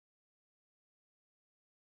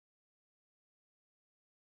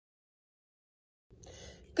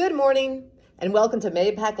Good morning and welcome to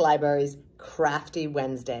Maypac Library's Crafty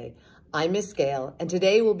Wednesday. I'm Miss Gail and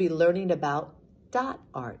today we'll be learning about dot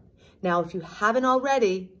art. Now, if you haven't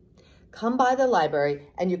already, come by the library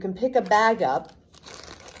and you can pick a bag up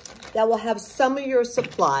that will have some of your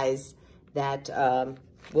supplies that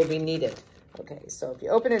will be needed. Okay, so if you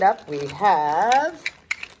open it up, we'll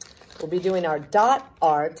be doing our dot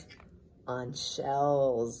art on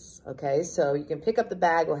shells. Okay, so you can pick up the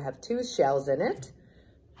bag. We'll have 2 shells in it.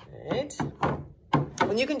 All right.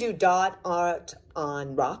 And you can do dot art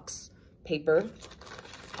on rocks, paper,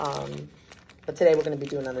 but today we're going to be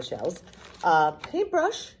doing on the shells.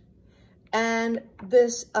 Paintbrush and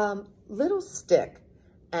this little stick.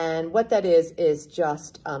 And what that is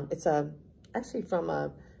just, it's actually from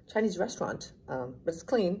a Chinese restaurant, but it's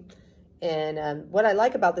clean. And what I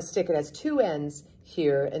like about the stick, it has 2 ends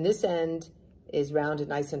here, and this end is round and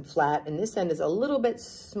nice and flat, and this end is a little bit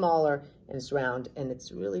smaller and it's round, and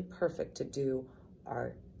it's really perfect to do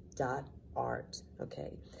our dot art.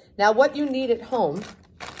 Okay, now what you need at home,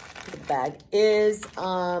 the bag, is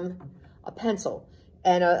a pencil,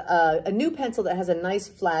 and a new pencil that has a nice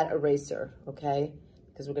flat eraser, okay,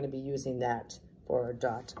 because we're going to be using that for our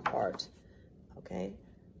dot art, okay,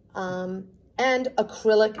 and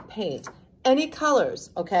acrylic paint. Any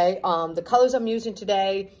colors, okay? The colors I'm using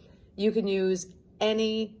today, you can use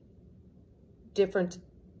any different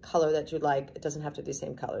color that you'd like. It doesn't have to be the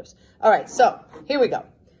same colors. All right, so here we go.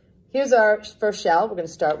 Here's our first shell we're gonna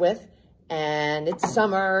start with, and it's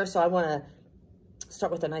summer, so I wanna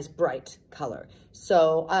start with a nice bright color.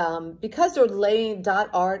 So because they're laying dot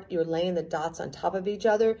art, you're laying the dots on top of each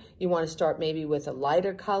other, you wanna start maybe with a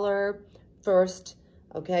lighter color first,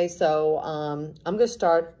 okay? So I'm gonna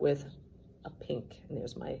start with a pink, and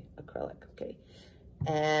there's my acrylic, okay?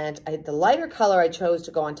 And the lighter color I chose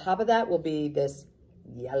to go on top of that will be this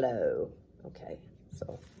yellow, okay?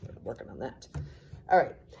 So we're working on that. All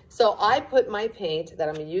right, so I put my paint that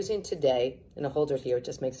I'm using today in a holder here. It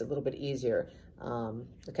just makes it a little bit easier.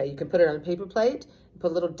 Okay, you can put it on a paper plate, put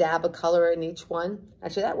a little dab of color in each one.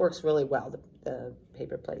 Actually, that works really well, the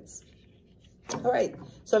paper plates. All right,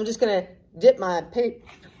 so I'm just gonna dip my paint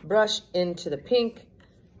brush into the pink,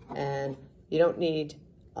 and you don't need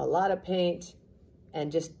a lot of paint,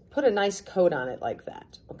 and just put a nice coat on it like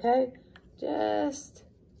that, okay? Just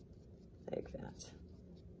like that.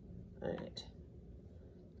 All right.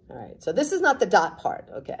 All right, so this is not the dot part,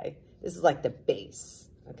 okay? This is like the base,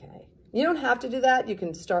 okay? You don't have to do that. You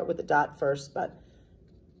can start with the dot first, but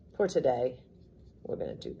for today, we're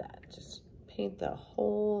gonna do that. Just paint the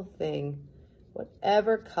whole thing,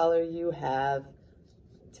 whatever color you have.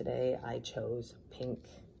 Today, I chose pink.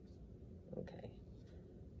 Okay,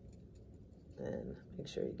 and make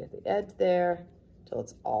sure you get the edge there till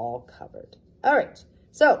it's all covered. All right,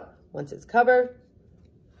 so once it's covered,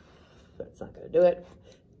 that's not gonna do it,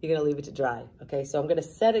 you're gonna leave it to dry. Okay, so I'm gonna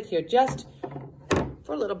set it here just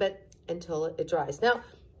for a little bit until it dries. Now,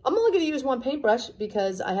 I'm only gonna use 1 paintbrush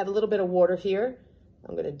because I have a little bit of water here.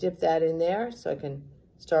 I'm gonna dip that in there so I can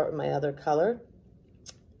start with my other color.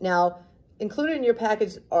 Now, included in your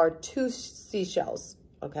package are 2 seashells,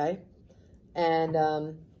 okay? And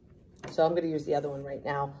so I'm gonna use the other one right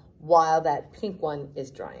now while that pink one is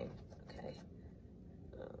drying, okay?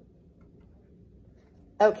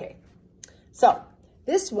 Okay, so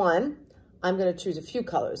this one, I'm gonna choose a few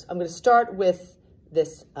colors. I'm gonna start with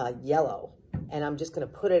this yellow, and I'm just gonna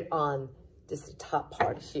put it on this top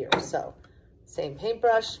part here. So same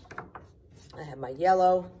paintbrush, I have my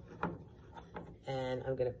yellow, and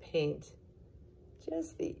I'm gonna paint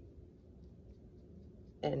just the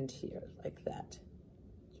end here like that,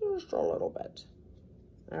 just a little bit.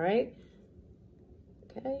 All right,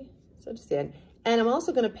 okay, so just the end. And I'm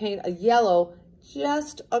also gonna paint a yellow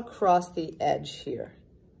just across the edge here,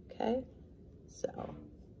 okay? So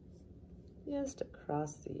just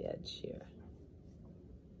across the edge here.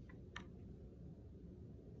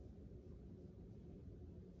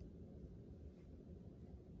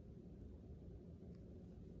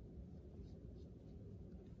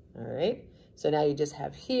 All right, so now you just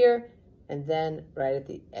have here, and then right at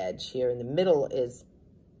the edge here in the middle is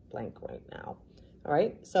blank right now. All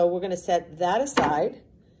right, so we're gonna set that aside,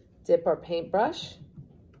 dip our paintbrush.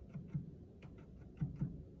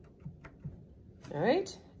 All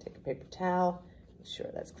right, take a paper towel, make sure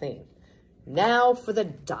that's clean. Now for the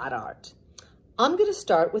dot art. I'm gonna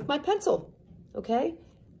start with my pencil, okay?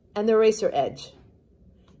 And the eraser edge.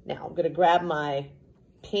 Now I'm gonna grab my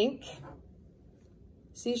pink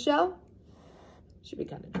seashell, should be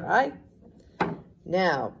kind of dry.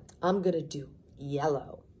 Now I'm gonna do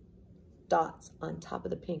yellow dots on top of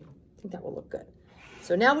the pink. I think that will look good.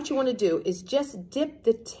 So now what you want to do is just dip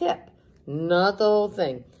the tip, not the whole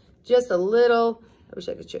thing. Just a little, I wish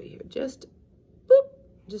I could show you here, just boop,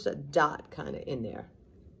 just a dot kind of in there.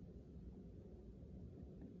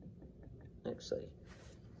 Actually,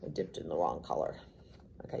 I dipped in the wrong color.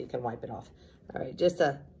 Okay, you can wipe it off. All right, just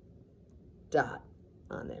a dot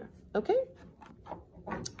on there, okay?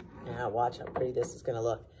 Now watch how pretty this is gonna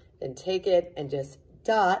look. Then take it and just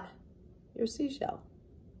dot your seashell.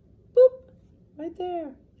 Boop, right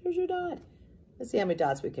there, there's your dot. Let's see how many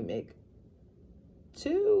dots we can make.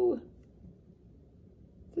 2,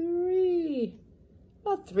 3,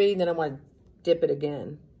 about 3, and then I want to dip it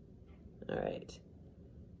again. All right,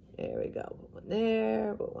 there we go. Put one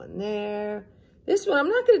there, put one there. This one, I'm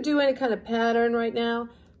not going to do any kind of pattern right now.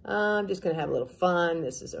 I'm just going to have a little fun.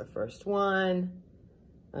 This is our first one.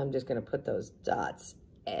 I'm just going to put those dots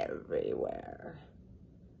everywhere.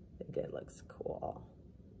 I think it looks cool.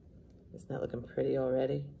 Isn't that looking pretty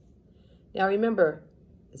already? Now remember,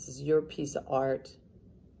 this is your piece of art.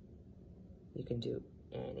 You can do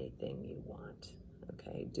anything you want,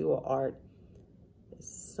 okay? Duo art is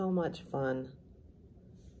so much fun.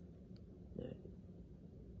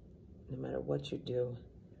 No matter what you do,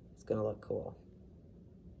 it's gonna look cool,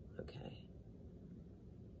 okay?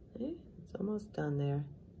 Okay, it's almost done there.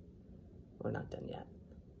 We're not done yet,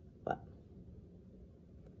 but,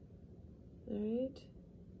 all right.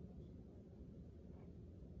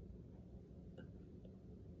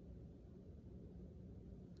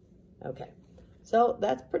 Okay, so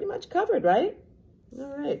that's pretty much covered, right? All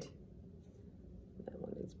right. That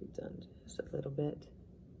one needs to be done just a little bit.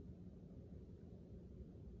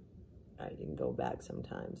 All right, you can go back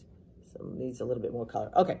sometimes. Some needs a little bit more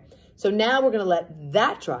color. Okay, so now we're gonna let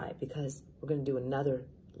that dry because we're gonna do another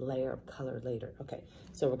layer of color later. Okay,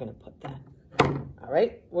 so we're gonna put that. All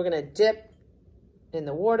right, we're gonna dip in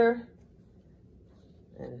the water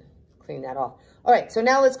and clean that off. All right, so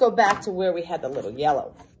now let's go back to where we had the little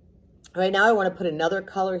yellow. All right, now I want to put another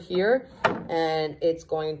color here, and it's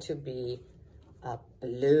going to be a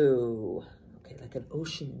blue. Okay, like an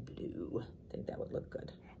ocean blue. I think that would look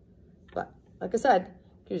good. But like I said,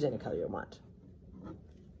 use any color you want.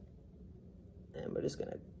 And we're just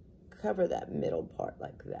going to cover that middle part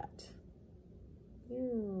like that.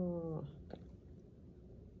 Okay.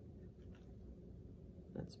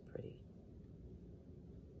 That's pretty.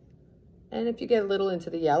 And if you get a little into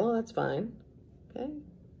the yellow, that's fine. Okay.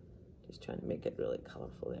 Just trying to make it really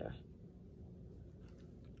colorful there.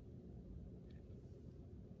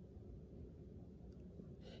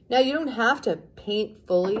 Now you don't have to paint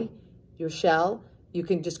fully your shell. You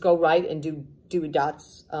can just go right and do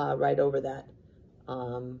dots right over that.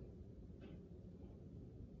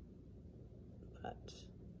 But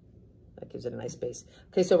that gives it a nice base.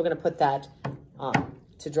 Okay, so we're gonna put that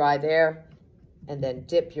to dry there, and then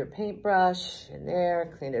dip your paintbrush in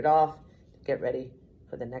there, clean it off, get ready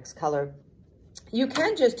for the next color. You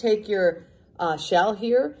can just take your shell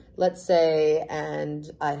here, let's say,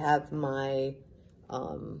 and I have my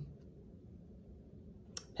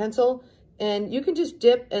pencil, and you can just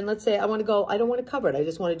dip, and let's say I want to go, I don't want to cover it, I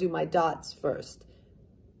just want to do my dots first,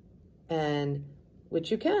 and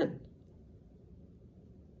which you can.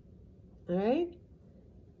 All right,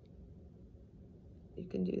 you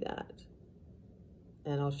can do that,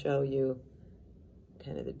 and I'll show you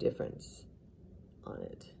kind of the difference on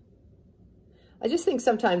it. I just think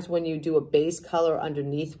sometimes when you do a base color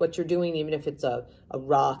underneath what you're doing, even if it's a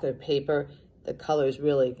rock or paper, the colors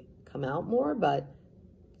really come out more, but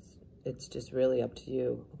it's just really up to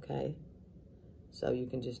you, okay? So you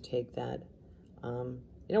can just take that. You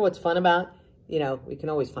know what's fun about, you know, we can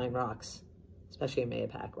always find rocks, especially in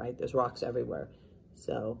Mayapack, right? There's rocks everywhere.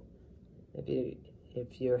 So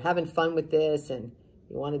if you're having fun with this and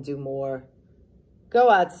you want to do more, go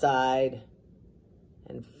outside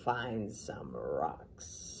and find some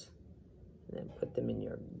rocks, and then put them in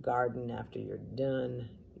your garden after you're done,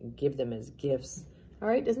 and give them as gifts. All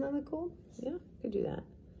right, doesn't that look cool? Yeah, you could do that.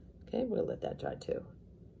 Okay, we'll let that dry too.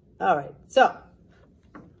 All right, so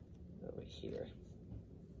over here,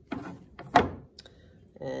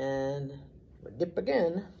 and we'll dip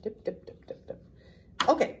again, dip, dip, dip, dip, dip.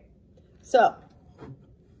 Okay, so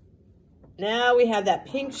now we have that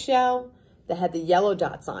pink shell that had the yellow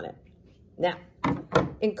dots on it. Now,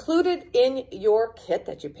 included in your kit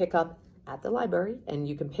that you pick up at the library, and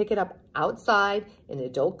you can pick it up outside in the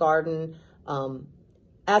adult garden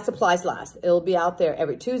as supplies last. It'll be out there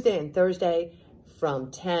every Tuesday and Thursday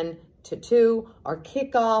from 10 to 2. Our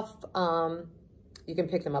kickoff, you can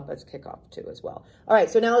pick them up as kickoff too as well. All right,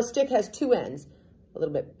 so now a stick has two ends, a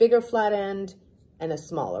little bit bigger flat end and a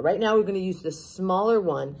smaller. Right now we're going to use the smaller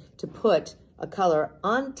one to put a color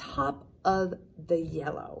on top of the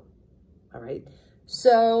yellow. All right,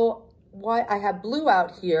 so why I have blue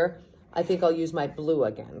out here, I think I'll use my blue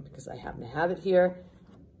again because I happen to have it here.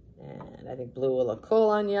 And I think blue will look cool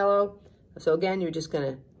on yellow. So again, you're just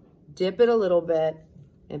gonna dip it a little bit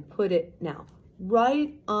and put it now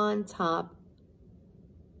right on top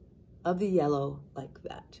of the yellow like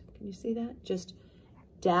that. Can you see that? Just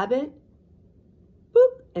dab it,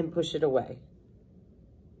 boop, and push it away.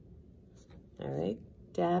 All right,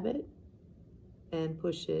 dab it and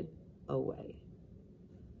push it away.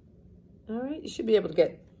 All right, you should be able to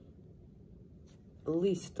get at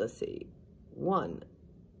least, let's see, 1,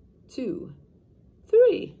 2,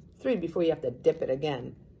 3. 3 before you have to dip it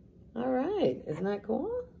again. All right, isn't that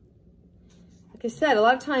cool? Like I said, a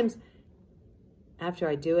lot of times after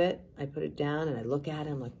I do it, I put it down and I look at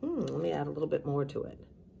it, I'm like, let me add a little bit more to it.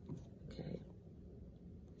 Okay.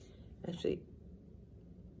 Actually,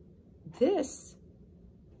 this,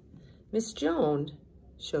 Miss Joan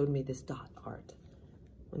showed me this dot art.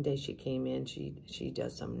 One day she came in, she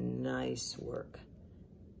does some nice work.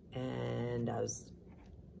 And I was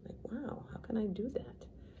like, wow, how can I do that?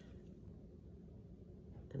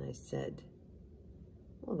 And I said,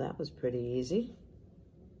 well, that was pretty easy.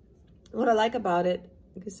 What I like about it,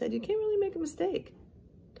 like I said, you can't really make a mistake.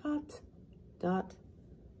 Dot, dot,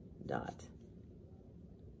 dot.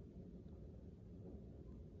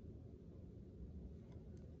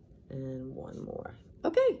 And one more.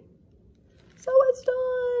 Okay, so it's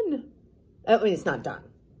done. I mean, it's not done.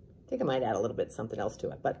 I think I might add a little bit something else to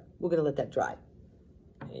it, but we're gonna let that dry.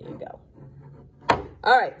 There you go.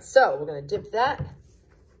 All right, so we're gonna dip that.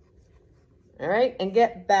 All right, and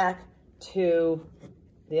get back to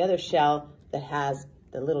the other shell that has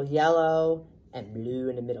the little yellow and blue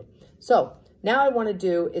in the middle. So now I wanna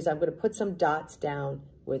do is I'm gonna put some dots down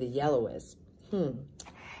where the yellow is.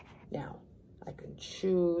 Now, I can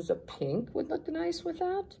choose a pink would look nice with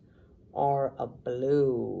that, or a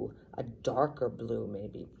blue, a darker blue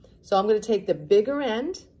maybe. So I'm gonna take the bigger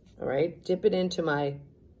end, all right, dip it into my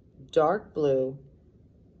dark blue,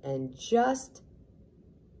 and just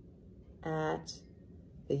at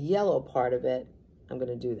the yellow part of it, I'm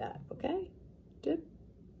gonna do that, okay? Dip,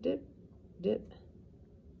 dip, dip.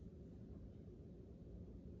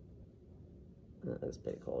 Oh, that's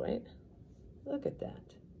pretty cool, right? Look at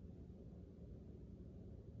that.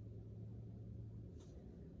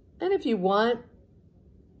 And if you want,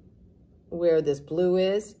 where this blue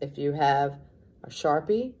is, if you have a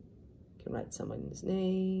Sharpie, you can write someone's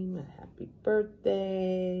name, a happy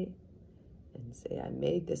birthday, and say, I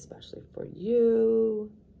made this especially for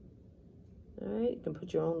you. All right, you can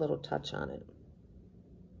put your own little touch on it.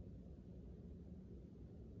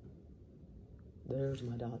 There's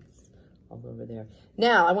my dots all over there.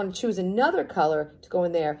 Now, I want to choose another color to go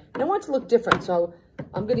in there, and I want it to look different, so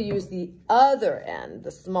I'm going to use the other end,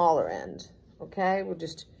 the smaller end, okay? We'll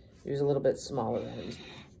just use a little bit smaller end.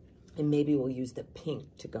 And maybe we'll use the pink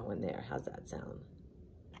to go in there. How's that sound?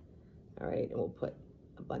 All right, and we'll put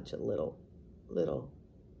a bunch of little,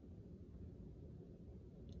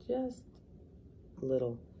 just a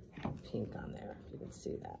little pink on there, if you can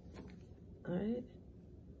see that. All right,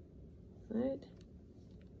 all right.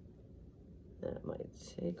 That might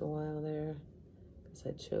take a while there, because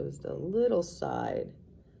I chose the little side.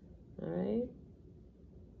 All right,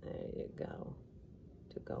 there you go,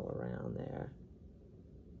 to go around there.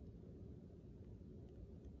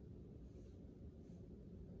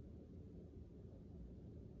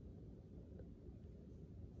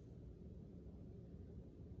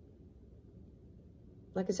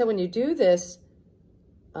 Like I said, when you do this,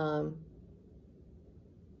 there's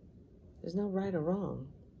no right or wrong.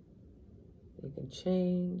 You can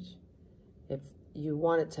change. If you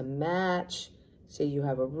want it to match, say you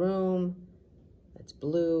have a room that's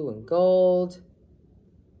blue and gold,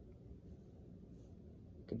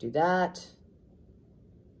 you could do that.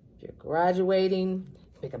 If you're graduating,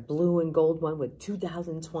 make a blue and gold one with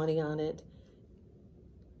 2020 on it.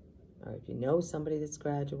 Or if you know somebody that's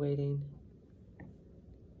graduating.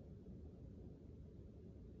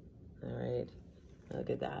 All right, look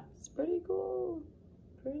at that. It's pretty cool,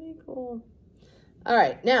 pretty cool. All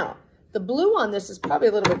right, now, the blue on this is probably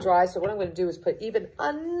a little bit dry, so what I'm gonna do is put even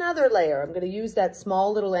another layer. I'm gonna use that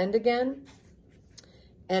small little end again,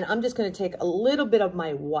 and I'm just gonna take a little bit of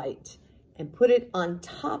my white and put it on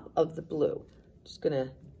top of the blue. Just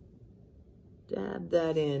gonna dab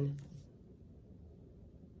that in.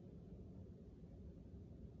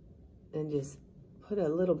 And just put a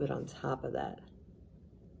little bit on top of that.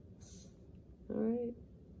 All right.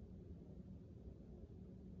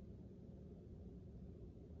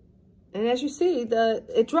 And as you see,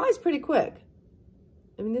 it dries pretty quick.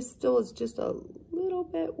 I mean, this still is just a little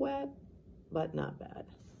bit wet, but not bad.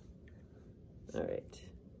 All right.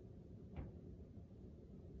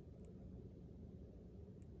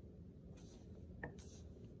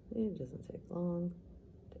 It doesn't take long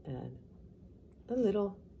to add a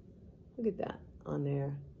little, look at that on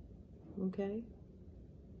there, okay?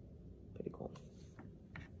 Pretty cool.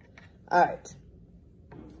 All right.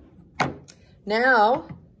 Now,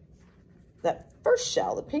 that first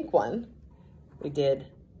shell, the pink one, we did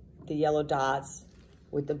the yellow dots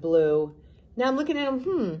with the blue. Now I'm looking at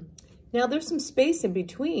them, now there's some space in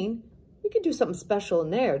between. We could do something special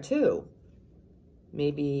in there too.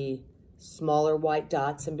 Maybe smaller white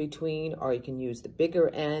dots in between, or you can use the bigger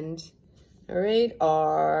end, all right?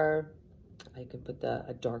 Or I can put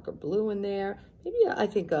a darker blue in there. Maybe I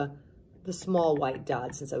think the small white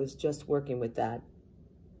dots, since I was just working with that,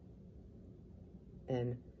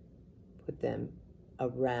 and put them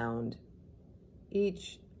around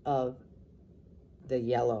each of the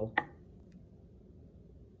yellow.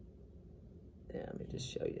 Yeah, let me just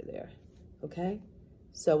show you there, okay?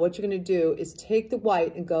 So what you're gonna do is take the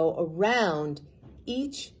white and go around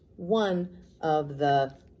each one of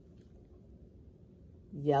the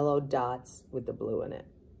yellow dots with the blue in it.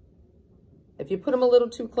 If you put them a little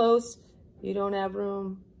too close, you don't have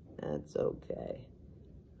room, that's okay.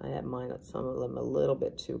 I have mine, some of them a little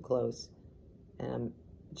bit too close, and I'm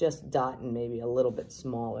just dotting maybe a little bit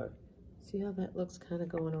smaller. See how that looks kind of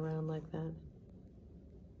going around like that?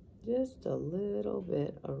 Just a little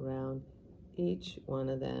bit around each one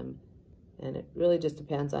of them, and it really just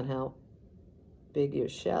depends on how big your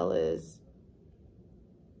shell is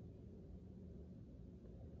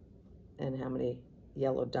and how many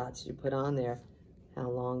yellow dots you put on there, how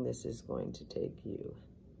long this is going to take you.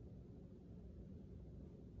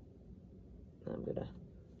 I'm gonna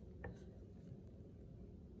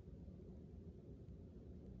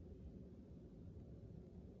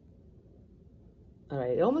all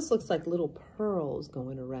right, it almost looks like little pearls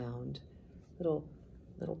going around. Little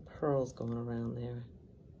pearls going around there.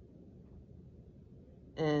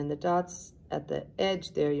 And the dots at the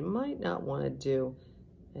edge there, you might not want to do.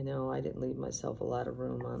 I know I didn't leave myself a lot of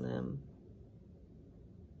room on them,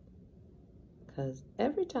 because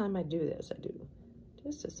every time I do this, I do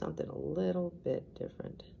just something a little bit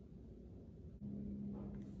different.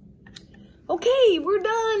 Okay, we're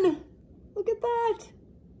done. Look at that.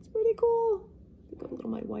 It's pretty cool. I think a little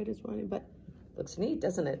my white is running, but looks neat,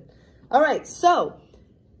 doesn't it? All right, so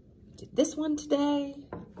we did this one today,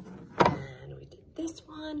 and we did this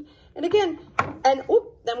one, and again, and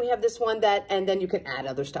then we have this one and then you can add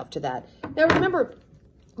other stuff to that. Now remember,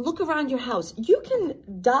 look around your house. You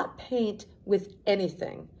can dot paint with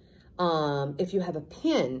anything. If you have a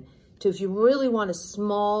pin, if you really want a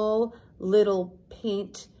small little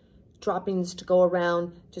paint droppings to go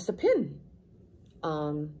around, just a pin.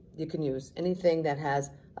 You can use anything that has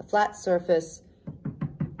a flat surface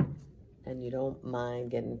and you don't mind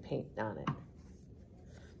getting paint on it.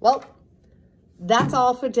 Well, that's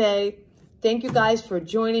all for today. Thank you guys for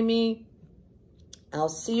joining me. I'll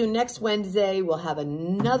see you next Wednesday. We'll have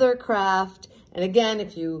another craft. And again,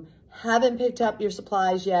 if you haven't picked up your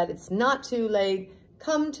supplies yet, it's not too late.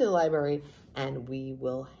 Come to the library and we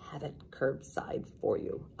will have it curbside for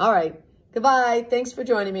you. All right, goodbye. Thanks for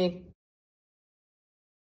joining me.